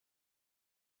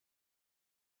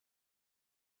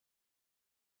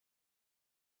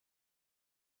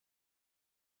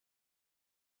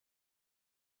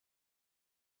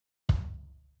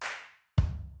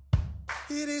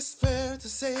It is fair to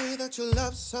say that you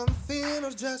love something,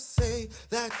 or just say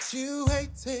that you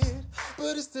hate it.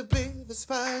 But it's to be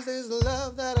despised is the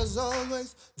love that has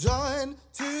always joined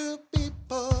two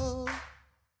people.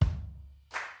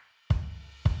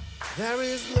 There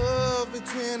is love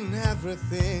between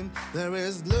everything, there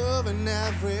is love in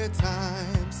every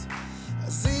times.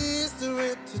 As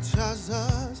history teaches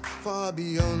us, far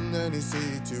beyond any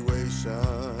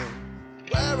situation.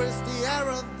 Where is the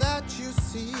error that you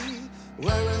see?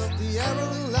 Where is the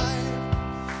error in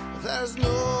life? There's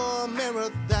no mirror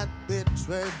that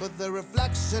betrays, but the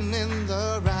reflection in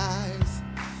the eyes.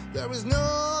 There is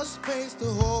no space to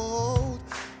hold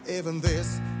even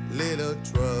this little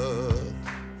truth,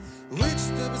 which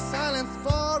to be silent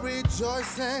for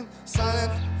rejoicing,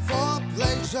 silent for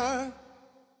pleasure.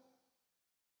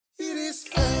 It is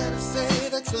fair to say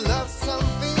that you love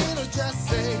something, or just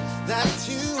say that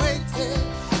you hate it.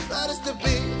 But it's to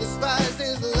be despised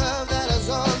is the love that has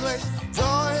always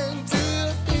joined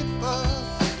two people.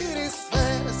 It is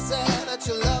fair to say that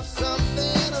you love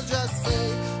something, or just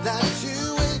say that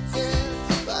you hate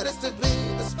it. But it's to be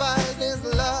despised is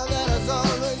the love that has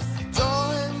always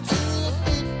joined two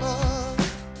people.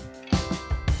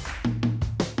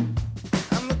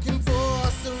 I'm looking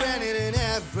for serenity in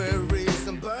every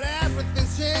reason, but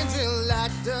everything's changing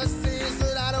like the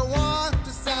season. I don't want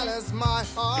to silence my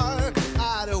heart,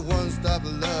 I don't want to stop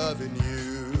loving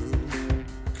you.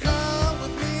 Come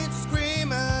with me to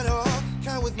scream at all,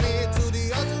 come with me to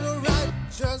the altar of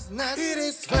righteousness. It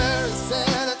is fair to say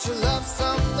that you love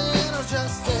something, or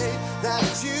just say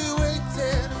that you hate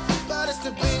it. But it's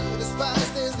to be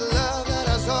despised is the love that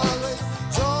has always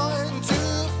joined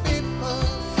two people.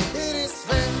 It is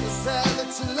fair to say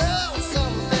that you love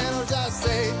something, or just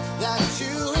say that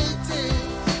you hate it.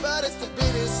 But it's to be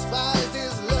despised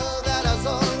is love that has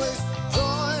always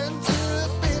joined two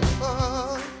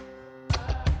people.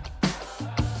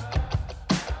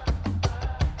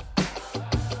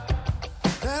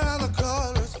 There are no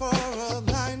colors for a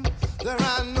blind, there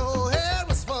are no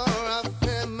arrows for a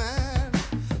fair man.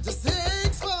 Just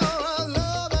takes for a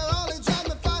love that only trying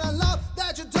to find a love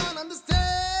that you don't understand.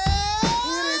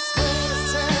 It is fair to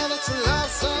say that you love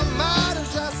somebody,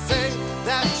 just say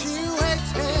that you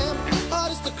hate him. But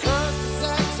it's the curse, this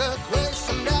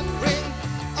execration that bring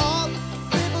all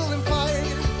people in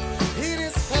fight. It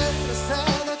is fair to say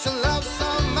that you love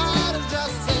somebody,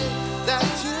 just say that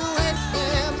you hate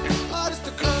him. But it's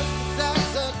the curse, this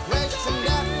execration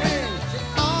that bring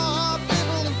all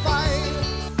people in fight.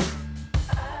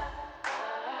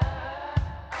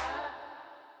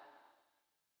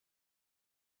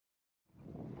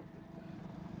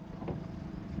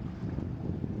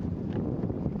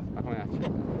 Ma come cazzo?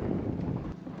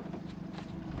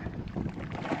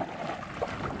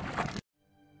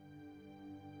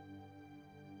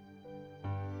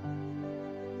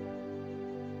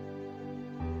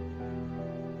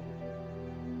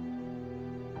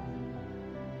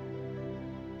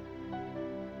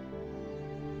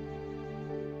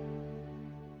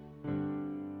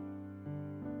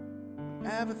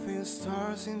 Everything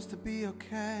star seems to be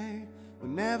okay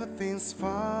when everything's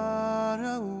far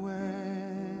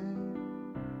away.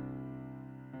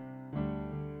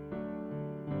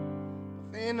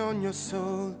 Thin on your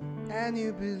soul and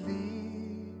you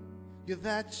believe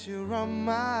that you're on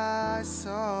my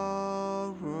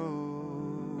sorrow.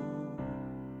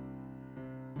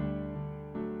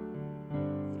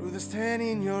 Through the stain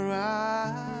in your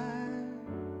eye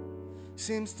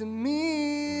seems to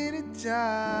me to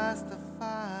justify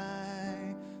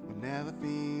when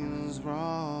everything's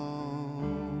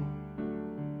wrong.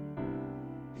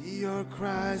 Be your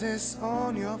crisis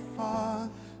on your fault,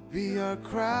 be your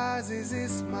crisis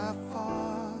is my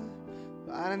fault,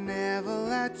 but I never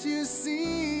let you see.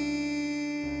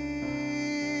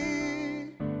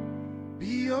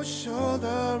 Be your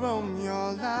shoulder on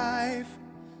your life,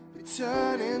 be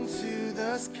turning to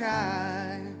the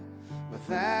sky, with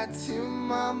that in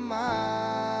my mind.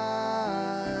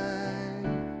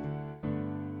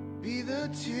 Be the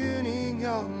tuning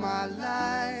of my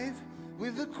life,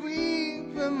 with the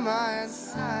creep in my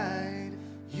side.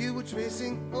 You were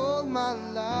tracing all my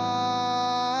life.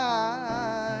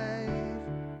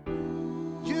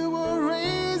 You were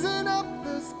raising up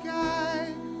the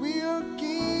sky. We are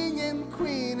king and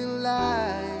queen in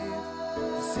life,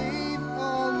 to save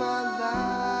all my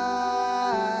life.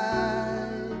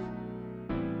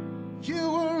 You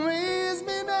will raise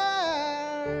me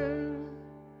now,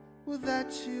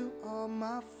 without you all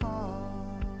my fault.